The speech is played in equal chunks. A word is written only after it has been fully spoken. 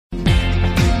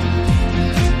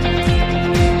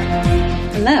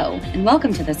Hello, and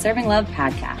welcome to the Serving Love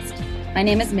podcast. My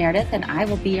name is Meredith, and I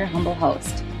will be your humble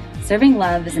host. Serving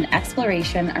Love is an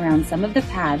exploration around some of the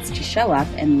paths to show up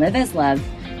and live as love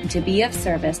and to be of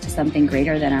service to something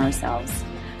greater than ourselves.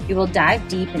 We will dive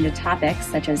deep into topics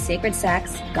such as sacred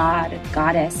sex, God,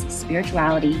 goddess,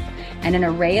 spirituality, and an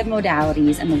array of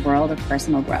modalities in the world of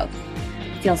personal growth.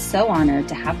 I feel so honored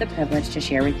to have the privilege to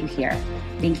share with you here.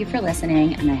 Thank you for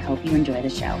listening, and I hope you enjoy the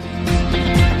show.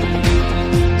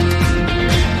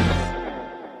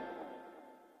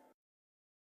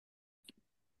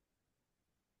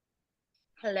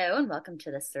 Hello and welcome to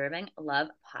the Serving Love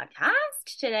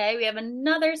podcast. Today we have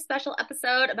another special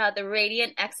episode about the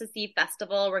Radiant Ecstasy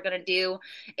Festival. We're going to do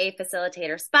a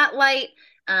facilitator spotlight.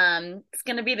 It's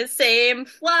going to be the same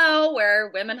flow where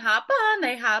women hop on,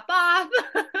 they hop off.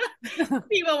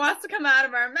 See what wants to come out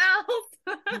of our mouths.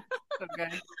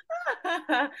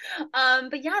 Okay.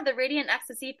 But yeah, the Radiant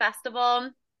Ecstasy Festival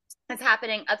is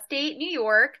happening upstate New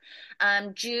York,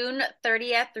 June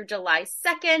 30th through July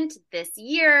 2nd this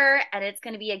year. And it's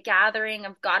going to be a gathering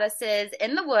of goddesses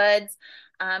in the woods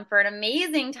for an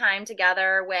amazing time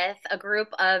together with a group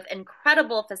of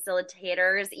incredible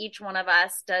facilitators. Each one of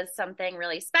us does something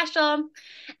really special.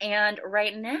 And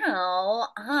right now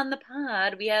on the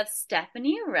pod, we have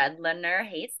Stephanie Redlener.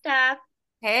 Hey, Steph.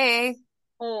 Hey.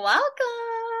 Welcome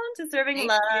to Serving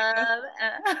Love.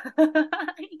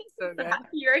 So good.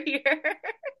 You're here.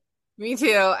 Me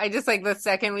too. I just the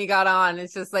second we got on,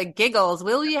 it's just giggles.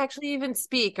 Will we actually even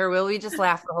speak or will we just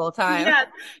laugh the whole time?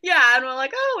 Yeah. And we're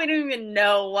like, oh, we don't even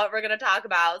know what we're going to talk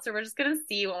about. So we're just going to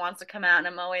see what wants to come out. And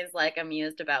I'm always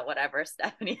amused about whatever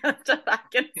Stephanie has to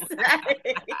fucking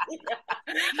say.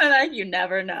 And you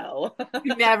never know.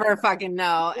 You never fucking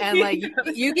know. And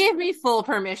you gave me full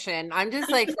permission. I'm just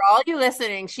for all you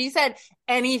listening, she said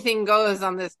anything goes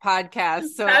on this podcast.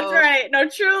 So that's right. No,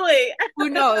 truly. Who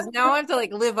knows? Now I have to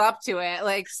live up to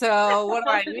it. So what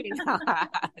do I mean?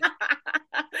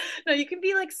 No, you can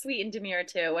be sweet and demure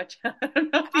too, which I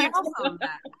don't know if you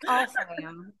also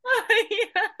am.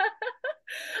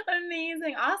 Yeah.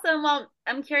 Amazing. Awesome. Well,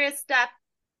 I'm curious, Steph,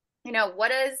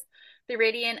 what is the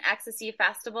Radiant Ecstasy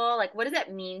Festival? What does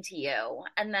it mean to you?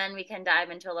 And then we can dive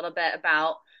into a little bit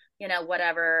about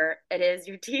whatever it is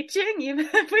you're teaching, even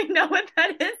if we know what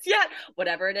that is yet.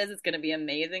 Whatever it is, it's going to be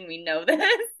amazing. We know this.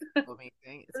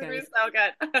 Amazing. It's going to be so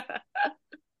good.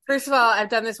 First of all, I've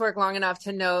done this work long enough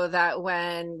to know that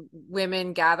when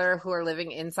women gather who are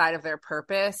living inside of their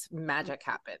purpose, magic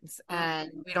happens.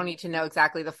 And we don't need to know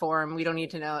exactly the form. We don't need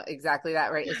to know exactly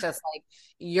that, right? It's just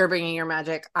you're bringing your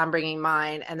magic, I'm bringing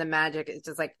mine. And the magic is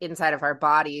just inside of our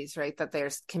bodies, right? That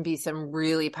there's can be some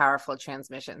really powerful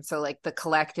transmission. So the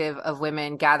collective of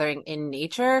women gathering in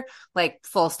nature,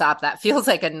 full stop, that feels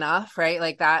enough,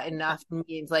 right? That enough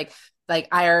means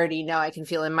I already know I can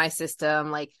feel in my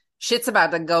system, shit's about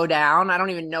to go down. I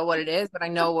don't even know what it is, but I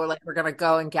know we're going to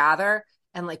go and gather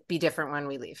and be different when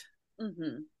we leave.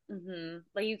 Mm-hmm.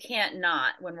 Mm-hmm. You can't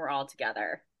not when we're all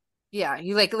together. Yeah.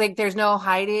 You there's no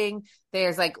hiding.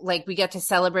 There's we get to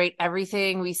celebrate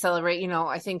everything. We celebrate,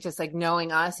 I think just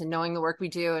knowing us and knowing the work we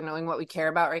do and knowing what we care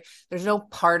about, right? There's no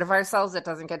part of ourselves that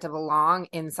doesn't get to belong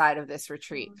inside of this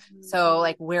retreat. Mm-hmm.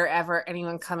 So wherever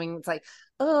anyone coming, it's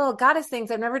oh, goddess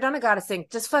things. I've never done a goddess thing.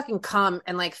 Just fucking come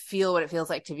and feel what it feels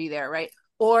like to be there, right?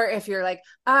 Or if you're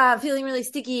I'm feeling really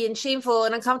sticky and shameful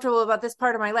and uncomfortable about this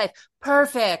part of my life,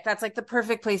 perfect. That's the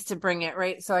perfect place to bring it,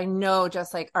 right? So I know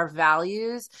just our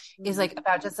values is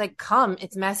about just come.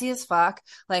 It's messy as fuck.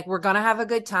 We're gonna have a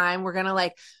good time. We're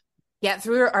gonna get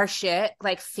through our shit,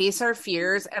 face our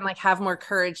fears and have more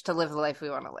courage to live the life we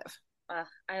want to live.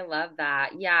 I love that.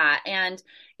 Yeah. And,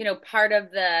 part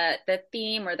of the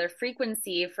theme or the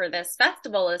frequency for this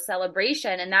festival is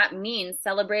celebration. And that means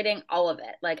celebrating all of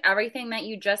it. Everything that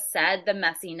you just said, the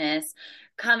messiness,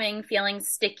 coming, feeling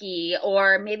sticky,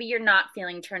 or maybe you're not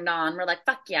feeling turned on. We're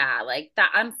fuck yeah. That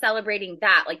I'm celebrating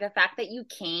that. The fact that you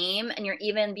came and you're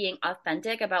even being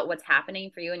authentic about what's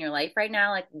happening for you in your life right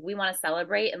now. We want to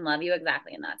celebrate and love you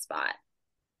exactly in that spot.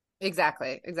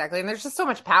 Exactly. And there's just so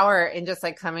much power in just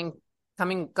going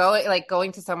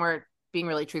to somewhere, being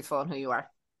really truthful in who you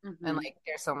are. Mm-hmm. And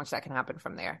there's so much that can happen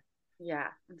from there. Yeah,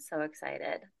 I'm so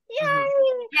excited. Yay!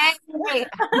 Mm-hmm. Yay!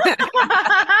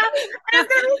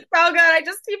 It's gonna be so good. I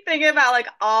just keep thinking about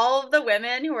all of the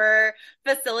women who are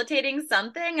facilitating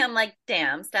something. I'm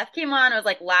damn, Steph came on, it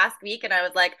was last week, and I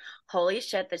was holy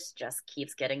shit, this just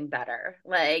keeps getting better.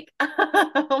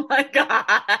 Oh my God.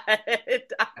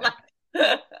 I'm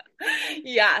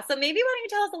Yeah. So maybe why don't you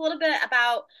tell us a little bit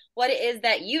about what it is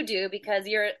that you do because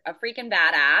you're a freaking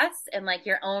badass and like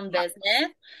your own Yeah.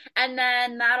 business. And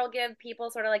then that'll give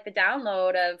people sort of like the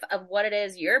download of what it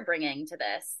is you're bringing to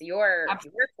this, your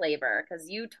flavor, because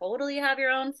you totally have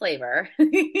your own flavor. Tell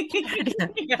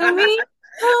me,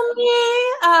 tell me.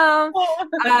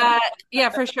 Yeah,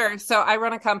 for sure. So I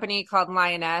run a company called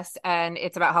Lioness, and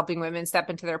it's about helping women step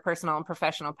into their personal and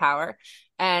professional power.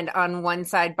 And on one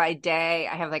side by day,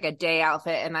 I have like a day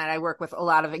outfit, and then I work with a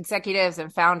lot of executives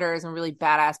and founders and really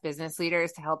badass business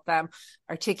leaders to help them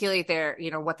articulate their,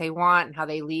 what they want and how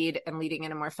they lead and leading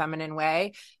in a more feminine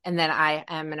way. And then I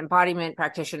am an embodiment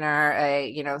practitioner,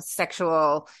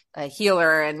 sexual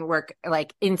healer, and work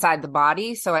like inside the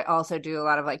body. So I also do a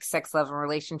lot of like sex, love, and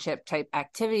relationship type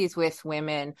activities with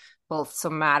women, both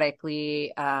somatically,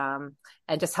 and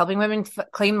just helping women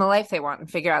claim the life they want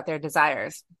and figure out their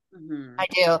desires. Mm-hmm.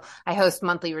 I host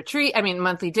monthly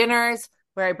dinners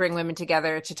where I bring women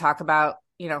together to talk about,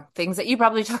 things that you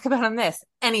probably talk about on this,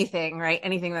 anything, right?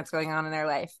 Anything that's going on in their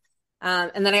life.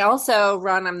 And then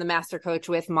I'm the master coach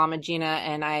with Mama Gina,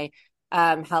 and I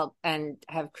help and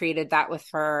have created that with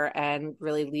her and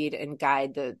really lead and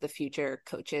guide the future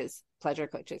pleasure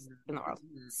coaches in the world.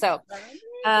 So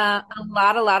a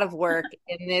lot of work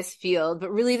in this field,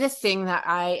 but really the thing that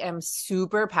I am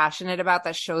super passionate about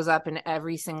that shows up in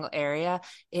every single area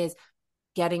is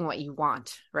getting what you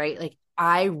want, right? Like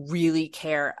I really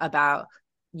care about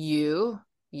you,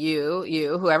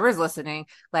 whoever's listening,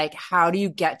 like how do you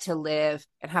get to live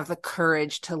and have the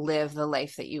courage to live the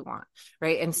life that you want,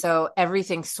 right? And so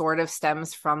everything sort of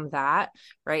stems from that,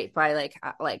 right? By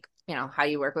how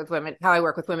you work with women, how I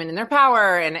work with women in their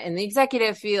power and in the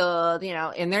executive field,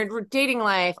 in their dating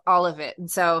life, all of it.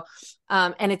 And so,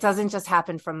 and it doesn't just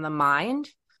happen from the mind.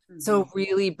 Mm-hmm. So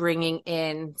really bringing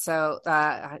in,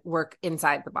 work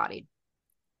inside the body.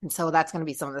 And so that's going to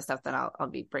be some of the stuff that I'll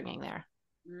be bringing there.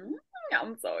 Mm-hmm.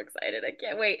 I'm so excited. I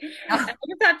can't wait. I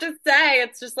just have to say,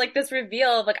 it's just like this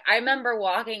reveal of like, I remember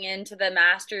walking into the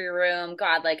mastery room.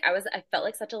 God, like I felt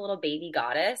like such a little baby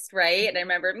goddess, right? And I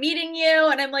remember meeting you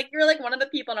and I'm like, you're like one of the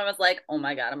people. And I was like, oh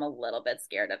my God, I'm a little bit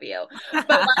scared of you. But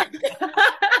like,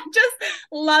 I just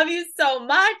love you so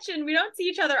much. And we don't see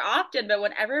each other often, but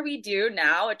whenever we do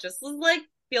now, it just was like,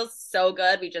 feels so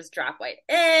good. We just drop right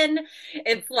in.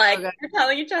 It's like we're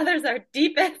telling each other's our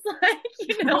deepest, like,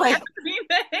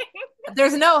 everything.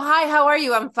 There's no hi, how are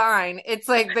you? I'm fine. It's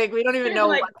like we don't even know.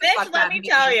 Like, bitch, let me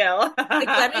tell you. Like,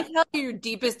 let me tell you your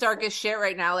deepest, darkest shit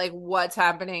right now. Like, what's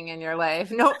happening in your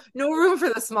life? No room for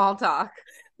the small talk.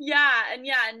 Yeah. And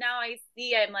now I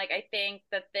see, I think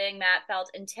the thing that felt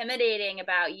intimidating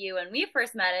about you when we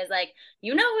first met is like,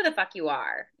 who the fuck you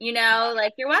are,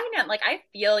 like you're walking down, like, I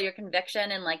feel your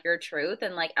conviction and like your truth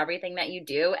and like everything that you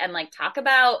do. And like, talk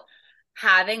about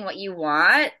having what you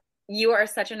want. You are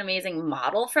such an amazing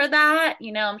model for that.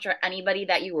 I'm sure anybody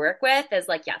that you work with is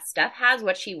like, yeah, Steph has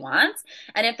what she wants.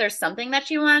 And if there's something that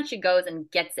she wants, she goes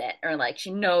and gets it, or like she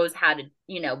knows how to,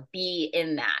 be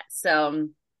in that. So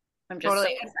I'm just so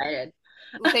excited.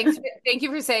 Thank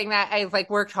you for saying that. I've like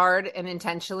worked hard and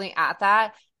intentionally at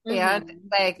that. Mm-hmm. And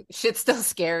like shit's still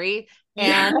scary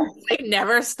and it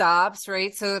never stops,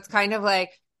 right? So it's kind of like,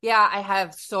 yeah, I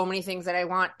have so many things that I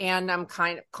want, and I'm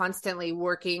kind of constantly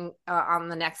working on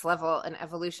the next level and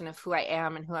evolution of who I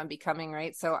am and who I'm becoming,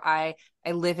 right? So I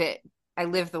live it. I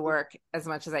live the work as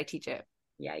much as I teach it.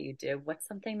 Yeah, you do. What's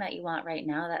something that you want right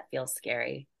now that feels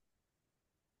scary?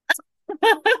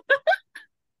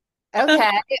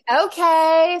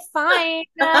 Okay, fine.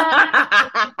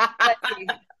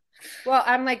 Well,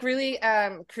 I'm like really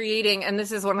creating, and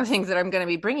this is one of the things that I'm going to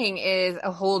be bringing is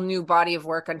a whole new body of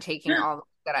work on taking all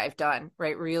that I've done,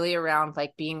 right? Really around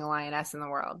like being a lioness in the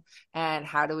world and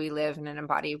how do we live in an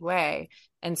embodied way.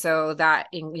 And so that,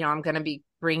 I'm going to be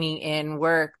bringing in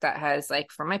work that has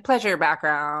like from my pleasure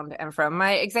background and from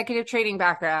my executive training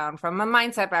background, from my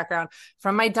mindset background,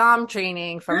 from my Dom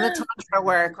training, from the Tantra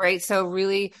work, right? So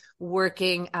really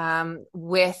working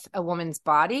with a woman's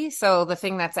body. So the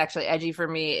thing that's actually edgy for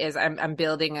me is I'm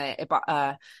building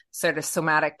a sort of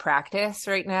somatic practice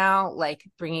right now, like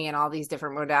bringing in all these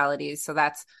different modalities. So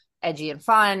that's edgy and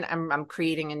fun. I'm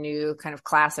creating a new kind of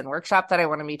class and workshop that I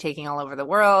want to be taking all over the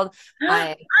world.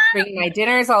 I'm bringing my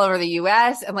dinners all over the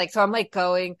US. And like, so I'm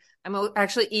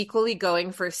actually equally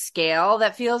going for scale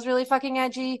that feels really fucking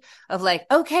edgy of like,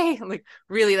 okay, I'm like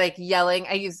really like yelling.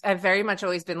 I've very much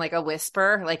always been like a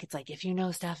whisper. Like, it's like, if you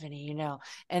know Stephanie,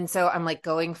 And so I'm like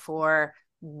going for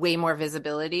way more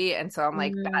visibility. And so I'm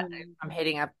like, I'm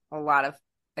hitting up a lot of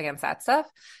against that stuff.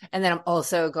 And then I'm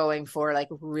also going for like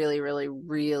really, really,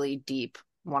 really deep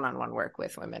one-on-one work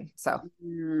with women. So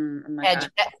Oh my edge,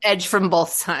 God. edge from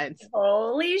both sides.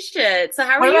 Holy shit. So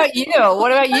how are What you? about you?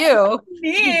 What about you?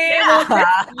 Me? Well, Yeah.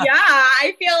 yeah,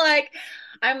 I feel like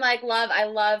I'm like, love, I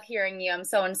love hearing you. I'm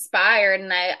so inspired.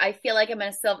 And I feel like I'm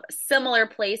in a similar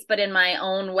place, but in my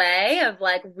own way of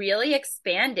like really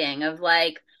expanding, of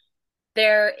like,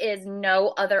 there is no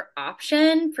other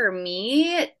option for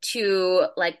me to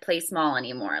like play small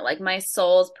anymore. Like my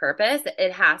soul's purpose,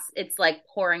 it's like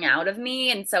pouring out of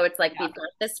me. And so it's like Yeah. we've got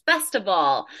this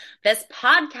festival, this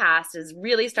podcast is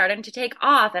really starting to take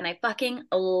off, and I fucking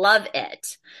love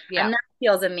it. Yeah. And that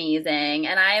feels amazing.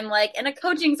 And I'm like in a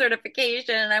coaching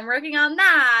certification and I'm working on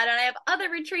that. And I have other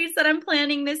retreats that I'm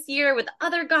planning this year with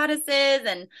other goddesses.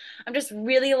 And I'm just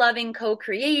really loving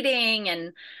co-creating,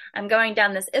 and I'm going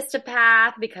down this ISTA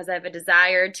path because I have a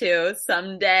desire to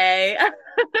someday.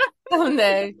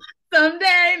 Someday.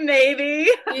 Someday,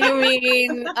 maybe. You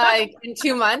mean in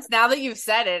 2 months? Now that you've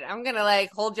said it, I'm gonna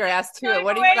like hold your ass to it. Like,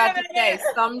 What are you wait about a to say? minute.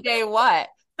 Someday what?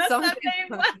 Someday.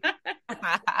 Someday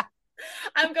what?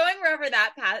 I'm going wherever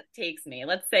that path takes me.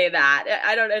 Let's say that.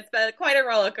 I don't, it's been quite a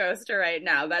roller coaster right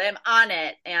now, but I'm on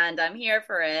it and I'm here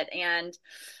for it. And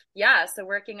yeah, so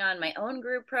working on my own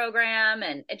group program,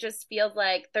 and it just feels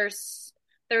like there's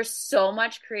so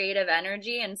much creative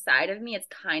energy inside of me. It's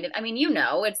kind of, I mean,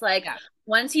 it's like Yeah.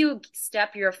 once you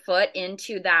step your foot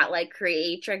into that like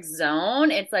creatrix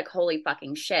zone, it's like holy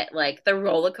fucking shit. Like the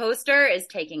roller coaster is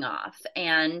taking off.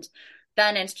 And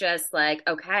then it's just like,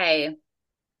 okay,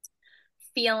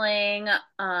 feeling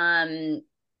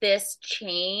this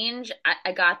change.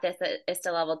 I got this at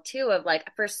ISTA level 2 of like,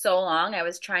 for so long I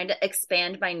was trying to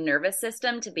expand my nervous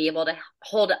system to be able to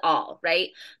hold it all, right?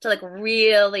 To like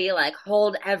really like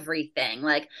hold everything,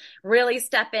 like really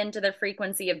step into the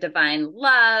frequency of divine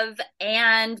love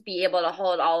and be able to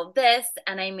hold all of this.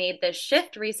 And I made this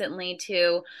shift recently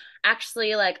to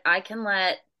actually like, I can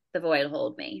let the void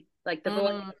hold me. Like the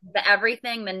void, the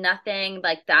everything, the nothing,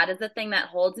 like that is the thing that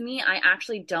holds me. I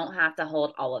actually don't have to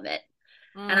hold all of it.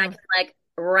 And I Mm. can like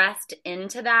rest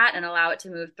into that and allow it to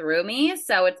move through me.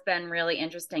 So it's been really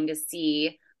interesting to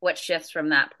see what shifts from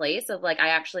that place of like, I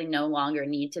actually no longer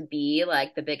need to be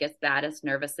like the biggest, baddest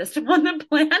nervous system on the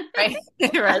planet. Right.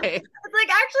 Right. It's like,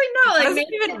 actually, no, What like does it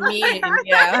even mean?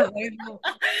 Yeah.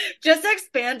 just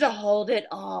expand to hold it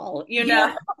all,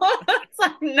 Yeah. It's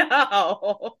like,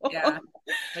 no. Yeah.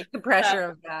 Like the pressure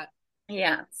of that.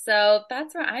 Yeah, so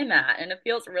that's where I'm at, and it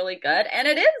feels really good. And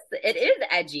it is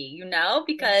edgy,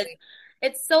 because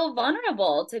it's so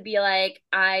vulnerable to be like,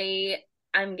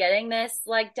 I'm getting this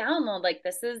like download, like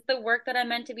this is the work that I'm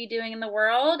meant to be doing in the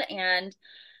world, and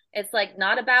it's like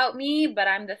not about me, but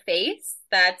I'm the face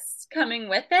that's coming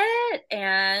with it,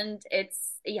 and it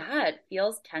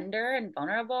feels tender and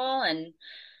vulnerable,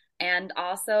 and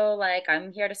also like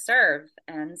I'm here to serve,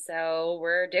 and so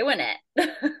we're doing it.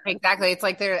 Exactly. It's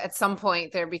like there at some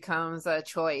point there becomes a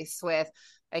choice with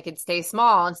I could stay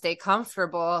small and stay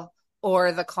comfortable,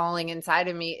 or the calling inside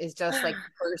of me is just like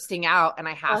bursting out and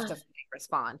I have to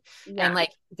respond. And Yeah.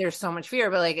 like there's so much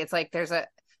fear, but like it's like there's I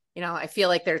feel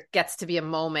like there gets to be a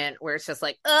moment where it's just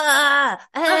like, like,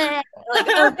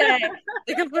 okay,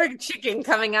 like a big chicken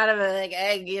coming out of a like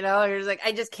egg, you're just like,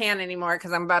 I just can't anymore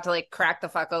because I'm about to like crack the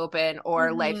fuck open,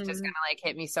 or life's just gonna like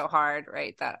hit me so hard,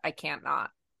 right, that I can't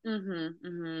not.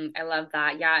 I love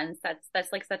that. Yeah, and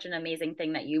that's like such an amazing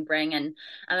thing that you bring. And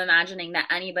I'm imagining that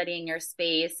anybody in your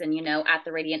space and at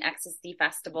the Radiant Ecstasy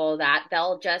Festival, that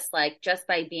they'll just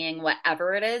by being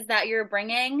whatever it is that you're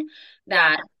bringing,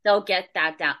 that they'll get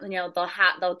that down.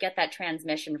 They'll get that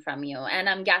transmission from you. And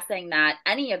I'm guessing that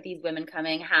any of these women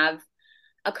coming have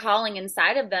a calling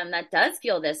inside of them that does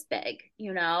feel this big,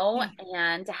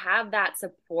 and to have that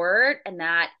support and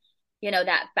that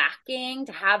that backing,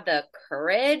 to have the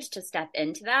courage to step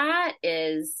into that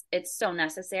it's so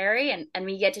necessary, and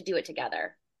we get to do it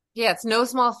together. Yeah, it's no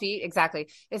small feat. Exactly.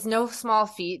 It's no small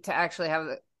feat to actually have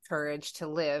the courage to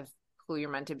live who you're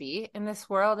meant to be in this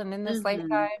world and in this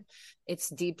lifetime. It's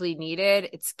deeply needed.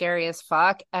 It's scary as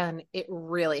fuck. And it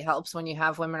really helps when you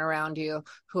have women around you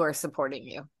who are supporting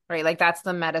you, right? Like that's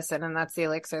the medicine and that's the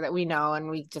elixir that we know. And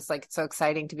we just like, it's so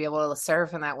exciting to be able to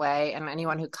serve in that way. And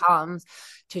anyone who comes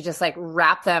to just like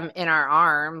wrap them in our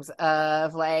arms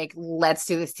of like, let's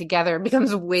do this together, it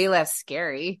becomes way less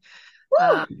scary.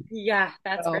 Yeah,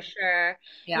 that's for sure.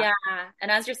 Yeah.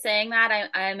 And as you're saying that,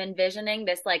 I'm envisioning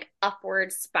this like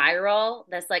upward spiral,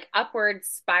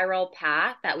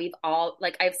 path that we've all,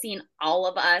 like, I've seen all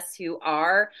of us who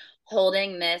are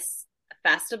holding this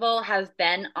festival have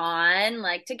been on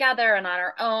like together and on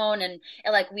our own, and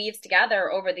it like weaves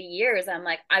together over the years. I'm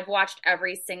like, I've watched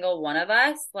every single one of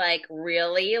us like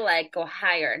really like go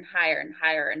higher and higher and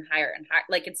higher and higher and higher.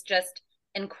 Like it's just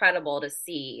incredible to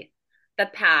see the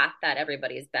path that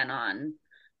everybody's been on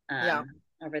Yeah.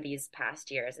 over these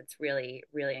past years. It's really,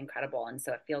 really incredible. And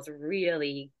so it feels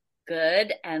really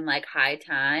good and like high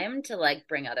time to like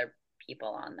bring other people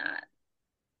on that.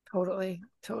 Totally.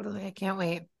 Totally. I can't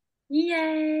wait.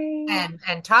 Yay. And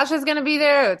Tasha's gonna be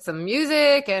there with some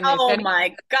music, and if Oh any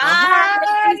my Harkness,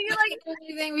 God. You like,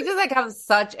 amazing. We just like have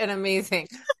such an amazing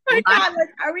oh my God, like,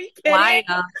 are we kidding?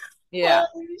 lineup. Yeah.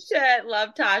 Holy shit. Love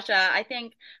Tasha. I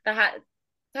think Tasha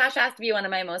has to be one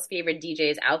of my most favorite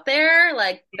DJs out there.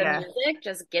 Like the Yeah. music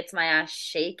just gets my ass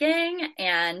shaking.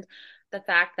 And the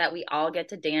fact that we all get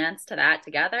to dance to that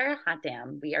together, hot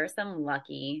damn, we are some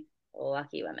lucky,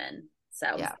 lucky women. So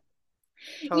Yeah.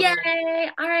 Totally. yay.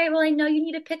 All right. Well, I know you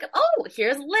need to pick up. Oh,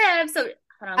 here's Liv. So hold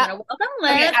on, I'm gonna welcome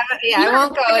Okay. Liv. I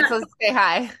won't go until say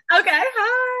hi. Okay,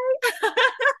 hi.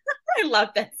 I love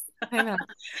this. I know.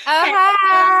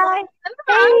 Oh, Okay.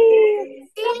 hi.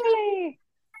 Hey, hi.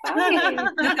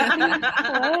 Hi.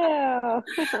 Wow.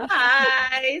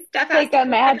 Hi. Steph It's has like to a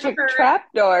magic her.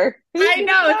 trapdoor. I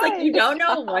know. It's like you don't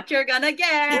know what you're gonna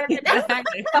get.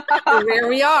 Exactly. Where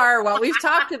we are, what we've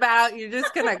talked about, you're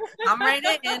just gonna come right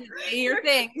in and say your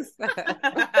things.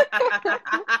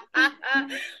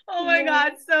 Oh my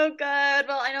God, so good.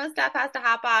 Well, I know Steph has to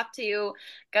hop off to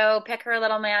go pick her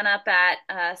little man up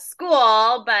at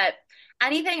school, but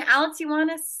anything else you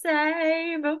want to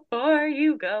say before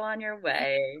you go on your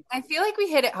way? I feel like we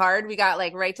hit it hard. We got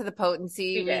like right to the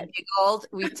potency. We We did. giggled.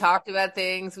 We talked about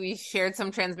things. We shared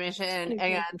some transmission.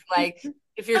 And like,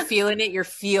 if you're feeling it, you're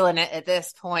feeling it at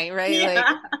this point, right? Yeah. Like,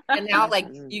 and now like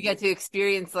you get to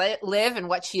experience Liv and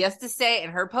what she has to say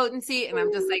and her potency. And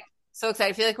I'm just like so excited.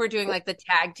 I feel like we're doing like the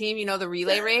tag team, you know, the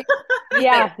relay race.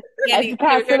 Yeah, Andy, as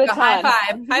pass here the we go. High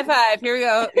baton. five. High five. Here we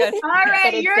go. Yes. All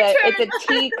right, But your it's turn. a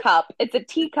teacup. It's a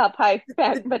teacup high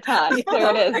baton.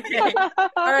 There it is. Okay.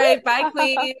 All right. Bye,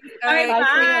 Queen. All right, Bye,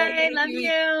 bye. sweetheart. Love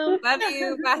you. Love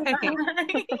you. Bye. Bye.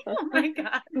 Oh my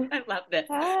God, I love this.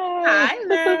 Hi.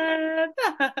 Hi,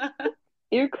 Liv.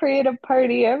 You create a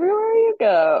party everywhere you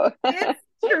go. It's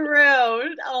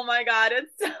true. Oh my God,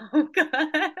 it's so good.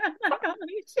 Like,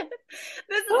 holy shit.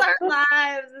 This is our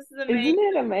lives. This is amazing. Isn't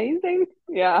it amazing?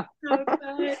 Yeah. So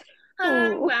good.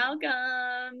 Hi,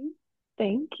 welcome.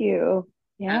 Thank you.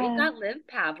 Now you've Yeah. got Liv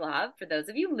Pavlov for those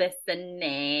of you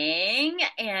listening.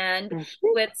 And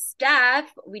with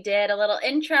Steph, we did a little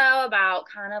intro about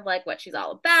kind of like what she's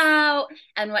all about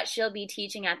and what she'll be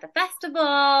teaching at the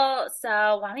festival.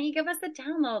 So why don't you give us a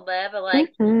download, Liv, of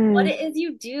like what it is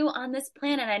you do on this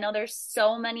planet? I know there's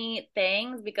so many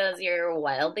things because you're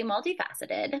wildly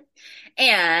multifaceted.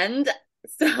 And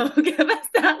so give us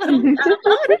that little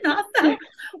download and also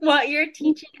what you're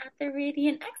teaching at the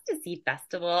Radiant Ecstasy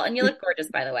Festival. And you look gorgeous,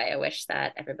 by the way. I wish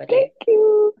that everybody. Thank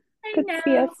you. I Good to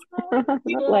see know. us.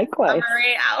 Likewise.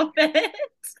 Summery outfit.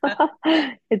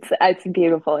 It's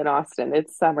beautiful in Austin.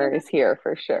 It's summer is here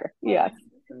for sure. Yes.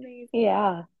 That's amazing.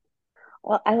 Yeah.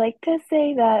 Well, I like to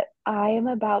say that I am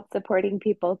about supporting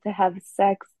people to have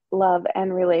sex, love,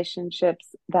 and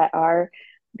relationships that are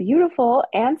beautiful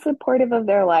and supportive of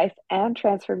their life and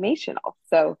transformational.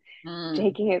 So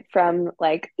taking it from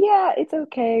like, yeah, it's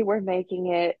okay, we're making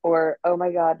it, or oh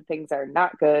my God, things are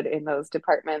not good in those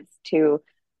departments, to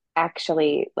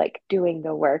actually like doing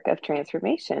the work of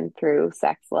transformation through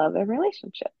sex, love, and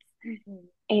relationships.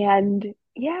 And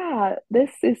yeah,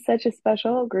 this is such a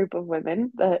special group of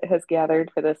women that has gathered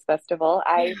for this festival.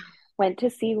 I went to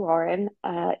see Lauren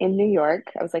in New York.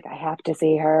 I was like, I have to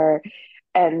see her.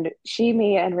 And she,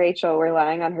 me, and Rachel were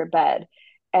lying on her bed,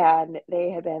 and they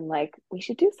had been like, we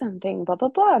should do something, blah, blah,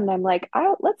 blah. And I'm like,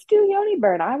 let's do Yoni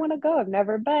Burn. I want to go. I've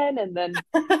never been. And then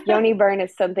Yoni Burn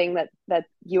is something that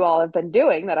you all have been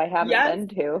doing that I haven't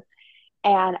been to.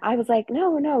 And I was like, no,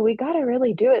 we got to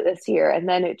really do it this year. And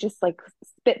then it just like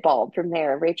spitballed from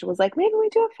there. Rachel was like, maybe we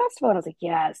do a festival. And I was like,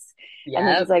 yes. And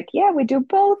then she's like, yeah, we do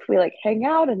both. We like hang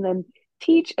out and then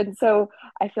teach. And so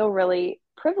I feel really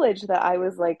privileged that I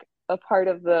was like a part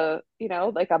of the,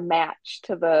 like a match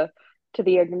to the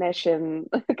ignition,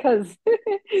 because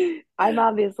I'm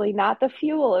obviously not the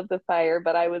fuel of the fire,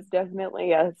 but I was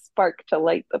definitely a spark to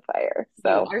light the fire.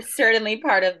 So you're certainly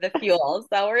part of the fuel.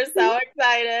 So we're so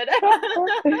excited.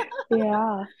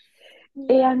 Yeah.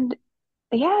 And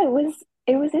yeah, it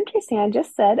was interesting. I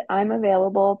just said I'm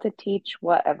available to teach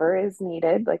whatever is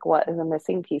needed, like what is a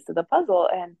missing piece of the puzzle.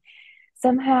 And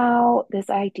somehow this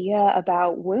idea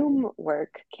about womb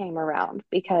work came around,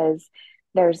 because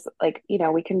there's like,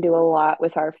 we can do a lot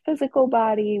with our physical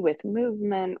body, with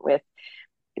movement, with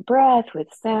breath, with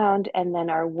sound, and then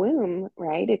our womb,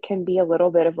 right? It can be a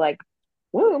little bit of like,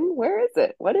 womb, where is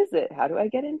it? What is it? How do I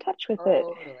get in touch with it?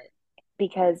 Totally.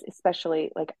 Because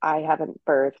especially like I haven't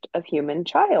birthed a human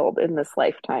child in this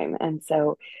lifetime. And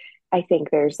so I think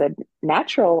there's a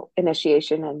natural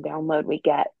initiation and download we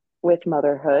get with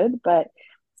motherhood, but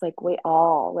it's like we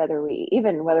all,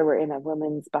 even whether we're in a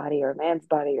woman's body or a man's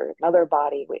body or another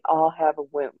body, we all have a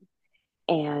womb.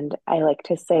 And I like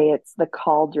to say it's the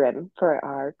cauldron for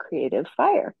our creative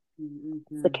fire.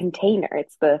 It's the container,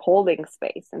 it's the holding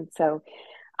space. And so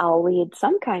I'll lead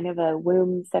some kind of a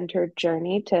womb centered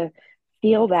journey to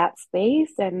feel that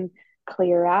space and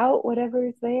clear out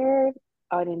whatever's there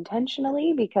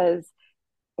unintentionally, because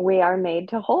we are made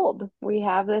to hold. We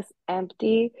have this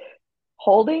empty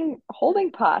holding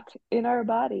pot in our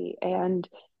body, and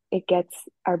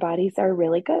our bodies are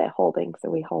really good at holding. So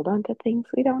we hold on to things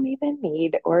we don't even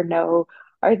need or know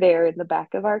are there in the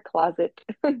back of our closet.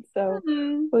 And so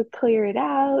we'll clear it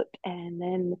out and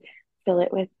then fill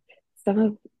it with some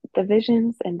of the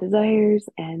visions and desires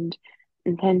and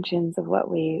intentions of what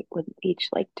we would each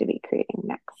like to be creating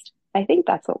next. I think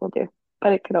that's what we'll do,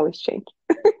 but it could always change.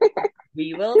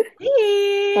 We will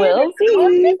see. We'll see.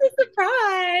 Always a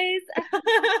surprise.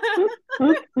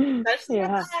 Especially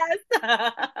Yeah. with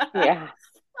us. Yeah.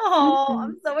 Oh,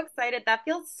 I'm so excited. That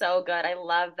feels so good. I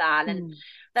love that. And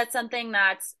that's something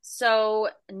that's so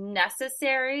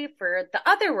necessary for the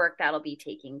other work that'll be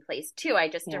taking place too. I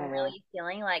just am really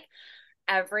feeling like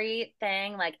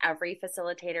everything, like every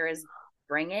facilitator is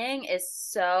bringing is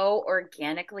so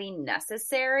organically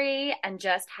necessary, and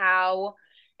just how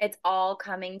it's all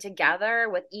coming together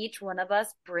with each one of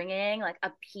us bringing like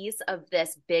a piece of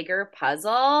this bigger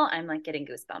puzzle. I'm like getting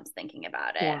goosebumps thinking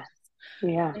about it.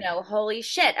 Yeah. Holy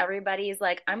shit. Everybody's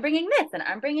like, I'm bringing this and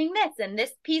I'm bringing this. And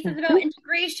this piece is about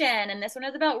integration. And this one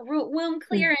is about womb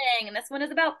clearing. And this one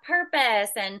is about purpose.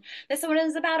 And this one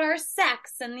is about our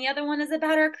sex. And the other one is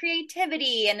about our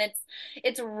creativity. And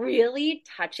it's really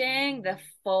touching the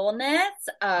fullness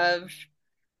of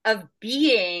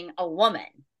being a woman.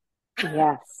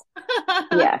 Yes.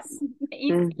 Yes.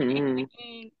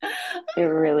 It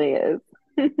really is.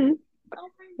 Oh my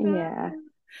God. Yeah.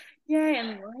 Yeah,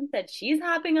 and Lauren said she's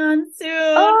hopping on soon.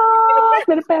 Oh, I'm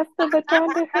gonna pass the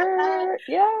baton to her.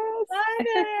 Yes. Love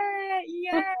it.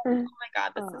 Yes. Oh my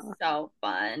God, this is so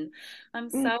fun. I'm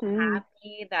so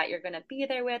happy that you're gonna be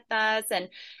there with us. And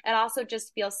it also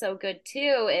just feels so good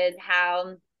too, is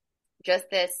how just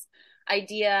this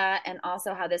idea, and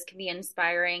also how this can be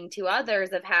inspiring to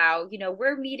others, of how,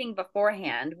 we're meeting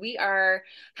beforehand. We are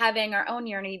having our own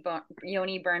yoni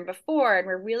burn before, and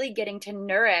we're really getting to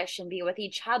nourish and be with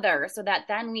each other, so that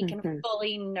then we can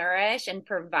fully nourish and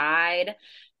provide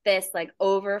this like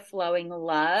overflowing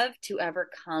love to whoever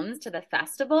comes to the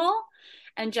festival.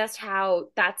 And just how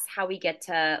that's how we get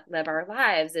to live our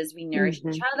lives, is we nourish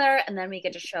each other, and then we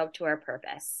get to show up to our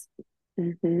purpose.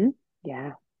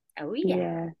 Yeah. Oh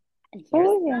yeah. And here's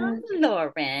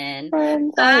Lauren.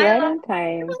 Friends, right on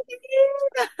time.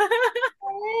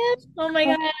 Oh my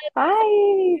God.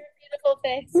 Hi. Beautiful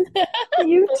face.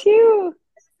 You too.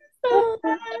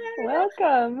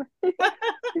 Welcome.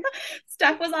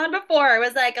 Steph was on before. It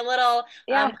was like a little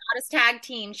goddess tag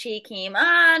team. She came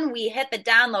on, we hit the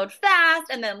download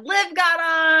fast, and then Liv got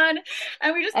on,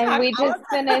 and we just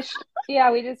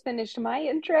finished my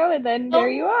intro, and then there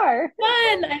you are.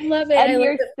 Fun. I love it.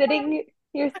 And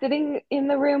you're sitting in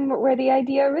the room where the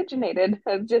idea originated.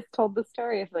 I've just told the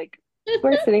story of like,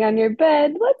 we're sitting on your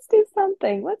bed. Let's do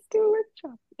something. Let's do a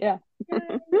workshop. Yeah.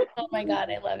 Oh my God,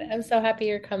 I love it. I'm so happy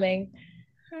you're coming.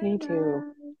 Me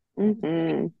too.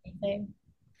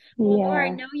 Well, Laura, I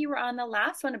know you were on the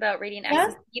last one about reading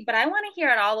Ecstasy, but I want to hear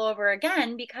it all over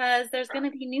again, because there's going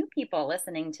to be new people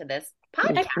listening to this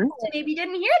podcast who maybe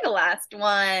didn't hear the last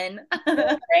one.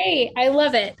 Great. I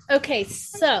love it. Okay.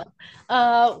 So,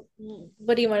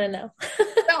 what do you want to know?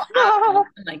 I'm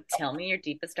like, tell me your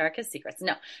deepest, darkest secrets.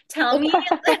 No, tell me. Tell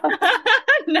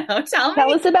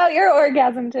us about your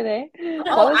orgasm today. Can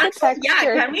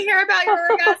we hear about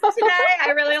your orgasm today?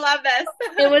 I really love this.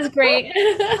 It was great.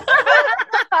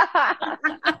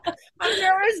 I'm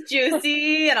sure it was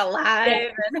juicy and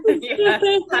alive.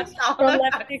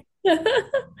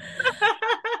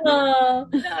 Well,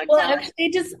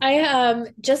 actually, I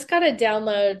just got a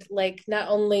download, like not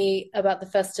only about the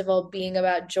festival being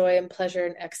about joy and pleasure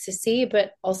and ecstasy,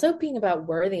 but also being about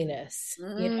worthiness.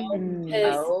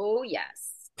 Oh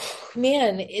yes.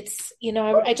 Man, it's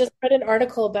I just read an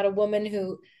article about a woman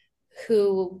who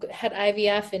had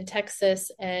IVF in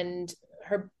Texas, and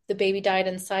the baby died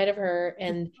inside of her,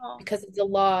 and because of the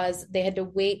laws, they had to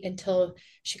wait until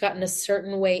she got in a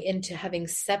certain way into having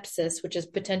sepsis, which is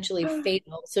potentially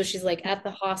fatal. So she's like at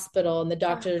the hospital, and the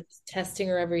doctor's testing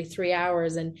her every 3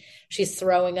 hours, and she's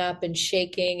throwing up and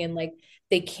shaking, and like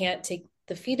they can't take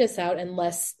the fetus out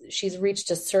unless she's reached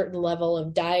a certain level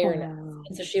of direness.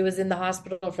 And so she was in the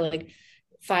hospital for like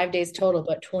 5 days total,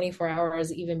 but 24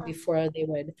 hours even before they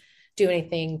would do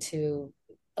anything to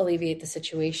alleviate the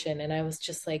situation. And I was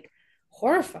just like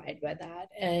horrified by that.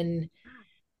 And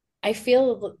I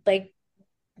feel like,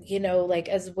 like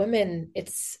as women,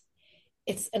 it's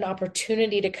an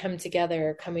opportunity to come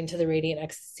together, coming to the Radiant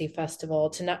Ecstasy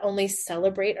Festival, to not only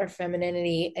celebrate our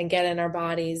femininity and get in our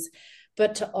bodies,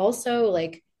 but to also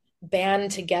like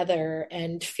band together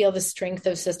and feel the strength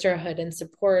of sisterhood and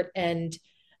support, and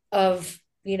of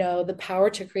the power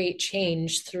to create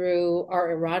change through our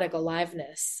erotic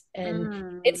aliveness.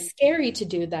 And it's scary to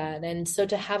do that. And so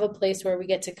to have a place where we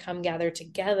get to come gather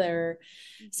together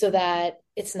so that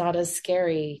it's not as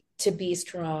scary to be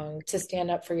strong, to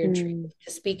stand up for your truth,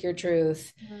 to speak your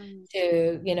truth,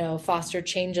 to, foster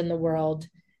change in the world.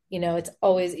 It's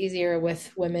always easier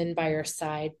with women by your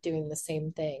side doing the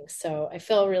same thing. So I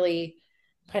feel really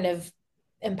kind of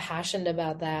impassioned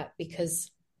about that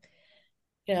because,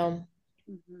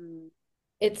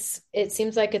 it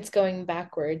seems like it's going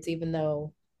backwards, even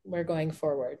though we're going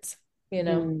forwards,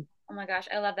 Oh my gosh,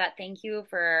 I love that. Thank you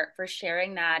for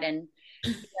sharing that. And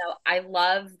I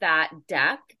love that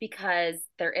depth, because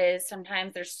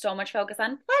sometimes there's so much focus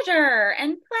on pleasure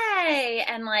and play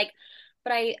and like,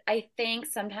 but I think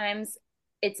sometimes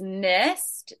it's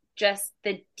missed, just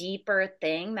the deeper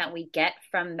thing that we get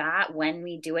from that when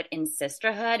we do it in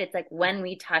sisterhood. It's like when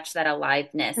we touch that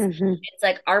aliveness, it's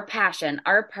like our passion,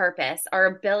 our purpose, our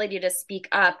ability to speak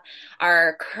up,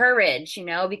 our courage,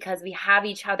 because we have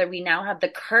each other. We now have the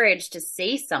courage to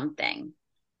say something.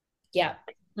 Yeah.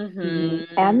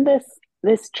 And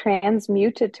this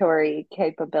transmutatory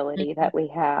capability that we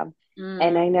have.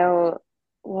 And I know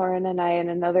Lauren and I and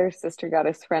another sister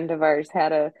goddess friend of ours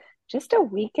had just a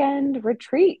weekend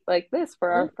retreat like this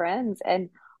for our friends, and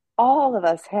all of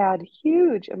us had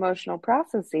huge emotional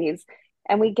processes,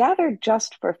 and we gathered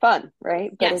just for fun,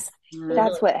 right? But Yes.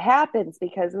 That's what happens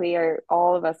because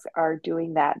all of us are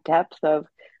doing that depth of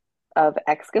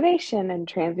excavation and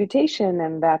transmutation,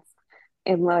 and that's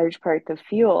in large part the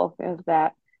fuel of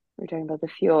that. We were talking about the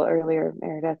fuel earlier,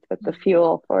 Meredith, but the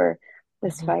fuel for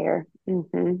this fire.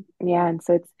 Yeah, and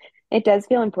so it does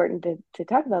feel important to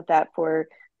talk about that for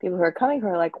people who are coming, who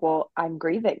are like, well, I'm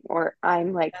grieving, or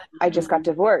I'm like, I just got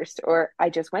divorced, or I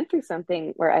just went through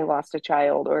something where I lost a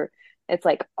child, or it's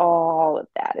like all of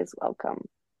that is welcome.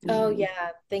 Oh yeah.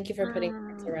 Thank you for putting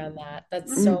words around that.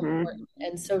 That's so important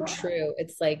and so true.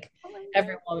 It's like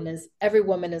every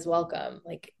woman is welcome.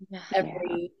 Like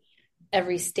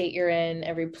every state you're in,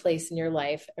 every place in your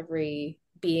life, every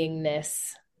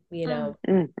beingness, you're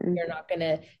not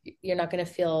gonna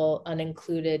feel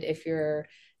unincluded if you're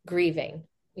grieving.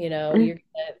 You're gonna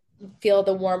feel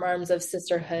the warm arms of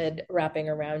sisterhood wrapping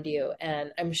around you.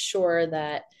 And I'm sure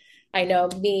that I know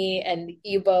me and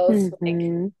you both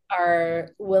are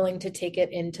willing to take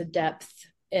it into depth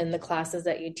in the classes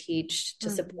that you teach to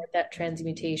support that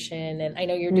transmutation. And I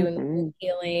know you're doing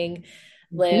healing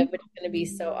live, which is going to be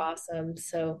so awesome.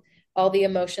 So all the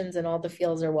emotions and all the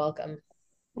feels are welcome.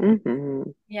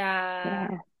 Yeah.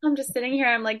 I'm just sitting here.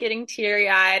 I'm like getting teary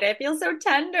eyed. I feel so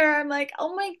tender. I'm like,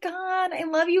 oh my God, I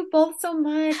love you both so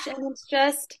much. And it's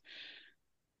just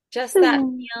that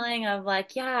feeling of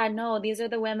like, yeah, no, these are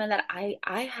the women that I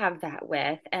have that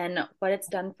with, and what it's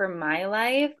done for my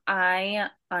life. I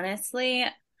honestly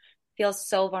feel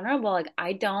so vulnerable. Like,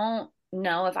 I don't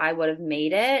know if I would have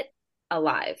made it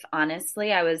alive.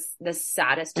 Honestly, I was the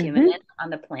saddest human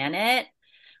on the planet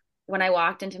when I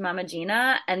walked into Mama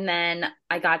Gina, and then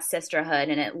I got sisterhood,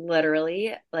 and it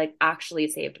literally like actually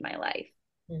saved my life.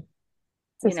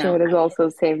 Sisterhood has also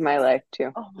saved my life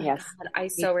too. Oh my God. I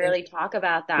so rarely talk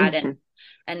about that.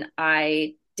 And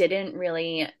I didn't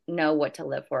really know what to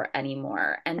live for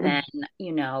anymore. And then,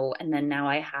 and then now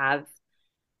I have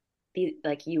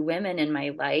you women in my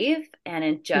life, and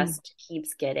it just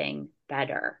keeps getting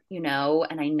better,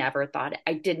 and I never thought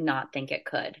I did not think it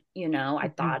could, I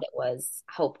thought it was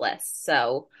hopeless.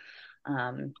 So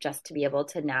just to be able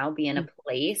to now be in a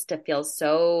place to feel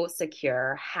so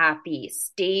secure, happy,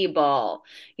 stable,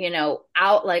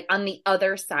 out like on the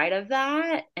other side of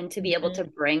that, and to be able to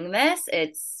bring this,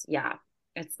 it's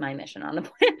my mission on the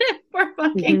planet for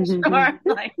fucking sure.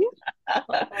 Like,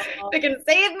 if it can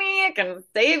save me, it can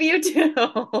save you too.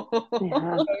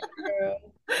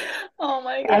 Oh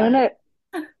my God.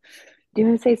 Do you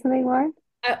want to say something, Lauren?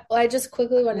 I just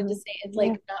quickly wanted to say it's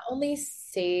like not only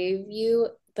save you,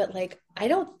 but like I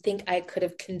don't think I could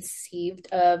have conceived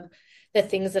of the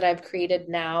things that I've created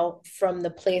now from the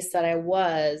place that I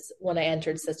was when I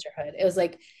entered sisterhood. It was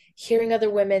like hearing other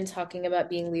women talking about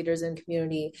being leaders in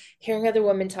community, hearing other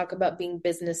women talk about being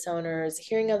business owners,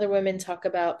 hearing other women talk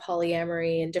about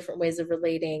polyamory and different ways of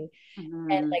relating,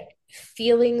 and like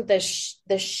feeling the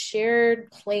shared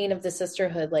plane of the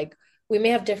sisterhood. Like we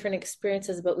may have different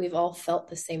experiences, but we've all felt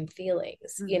the same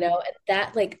feelings, you know, and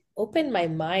that like opened my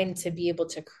mind to be able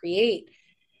to create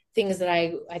things that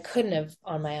I couldn't have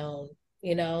on my own,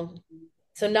 you know?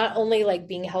 So not only like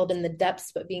being held in the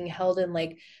depths, but being held in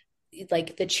like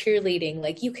the cheerleading,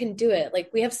 like you can do it. Like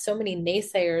we have so many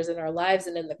naysayers in our lives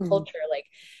and in the culture, like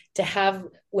to have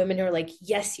women who are like,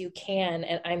 yes, you can.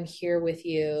 And I'm here with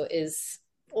you is,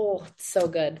 oh, it's so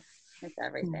good. It's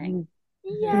everything.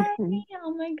 Yay.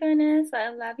 Oh my goodness. I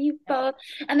love you both.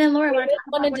 And then Laura, I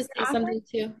wanted to say something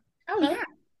too. Oh yeah.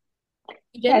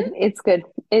 You didn't? Yeah, it's good.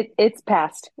 It's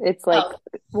past. It's like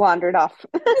wandered off.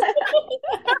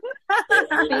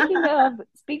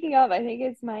 Speaking of, I think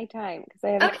it's my time because I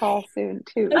have a call soon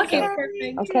too. Okay.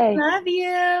 Okay. Love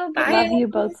you. Bye. Love you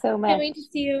both so much. Can't wait to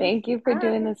see you. Thank you for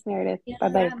doing this, Meredith. Yeah,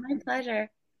 Bye-bye. Yeah, my pleasure.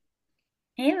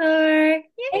 Hey, Laura. Yay.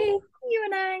 Hey. You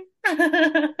and I.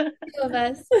 Two of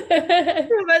us. Two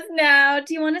of us now.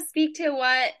 Do you want to speak to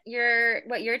what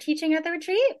you're teaching at the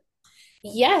retreat?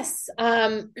 Yes.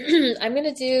 I'm going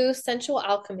to do Sensual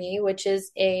Alchemy, which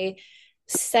is a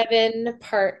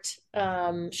 7-part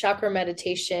chakra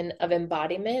meditation of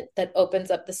embodiment that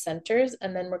opens up the centers.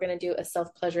 And then we're going to do a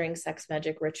self-pleasuring sex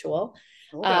magic ritual.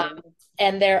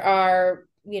 And there are,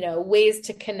 you know, ways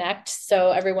to connect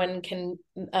so everyone can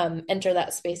enter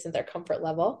that space in their comfort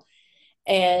level.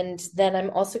 And then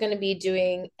I'm also going to be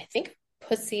doing, I think,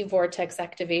 pussy vortex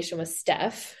activation with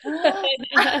Steph. Yes.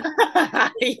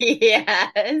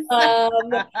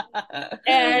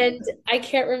 And I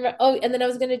can't remember. Oh, and then I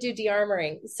was going to do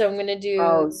de-armoring. So I'm going to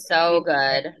do so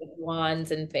good. Wands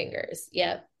and fingers.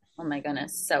 Yep. Oh my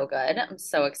goodness. So good. I'm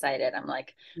so excited. I'm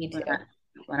like, me too.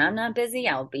 When I'm not busy,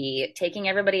 I'll be taking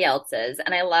everybody else's.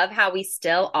 And I love how we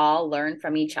still all learn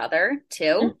from each other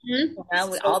too. You know,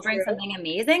 we all bring something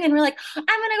amazing and we're like, I'm going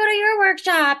to go to your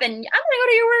workshop and I'm going to go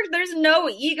to your work. There's no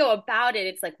ego about it.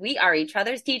 It's like, we are each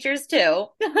other's teachers too.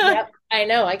 Yep, I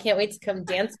know. I can't wait to come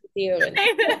dance with you and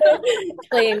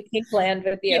play in Kinkland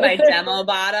with you. My demo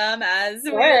bottom as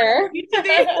sure.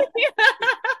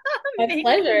 My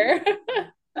pleasure.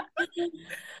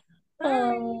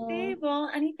 All right, well,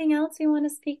 anything else you want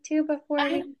to speak to before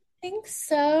I think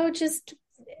so. Just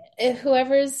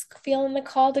whoever's feeling the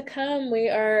call to come, we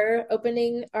are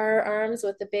opening our arms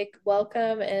with a big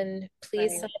welcome, and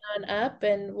please sign on up,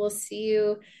 and we'll see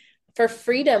you for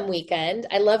Freedom Weekend.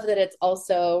 I love that it's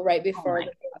also right before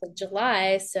the 4th of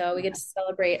July, so we get to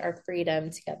celebrate our freedom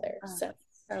together. So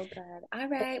good. All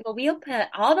right. Well, we'll put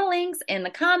all the links in the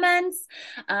comments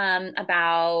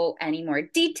about any more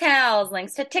details,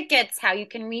 links to tickets, how you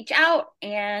can reach out,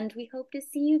 and we hope to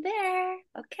see you there.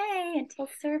 Okay. Until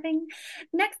serving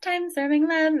next time, serving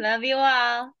love. Love you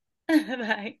all.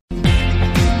 Bye.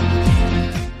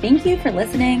 Thank you for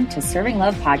listening to Serving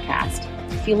Love Podcast.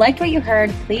 If you liked what you heard,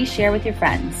 please share with your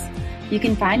friends. You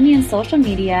can find me on social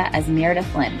media as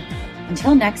Meredith Lynn.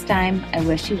 Until next time, I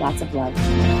wish you lots of love.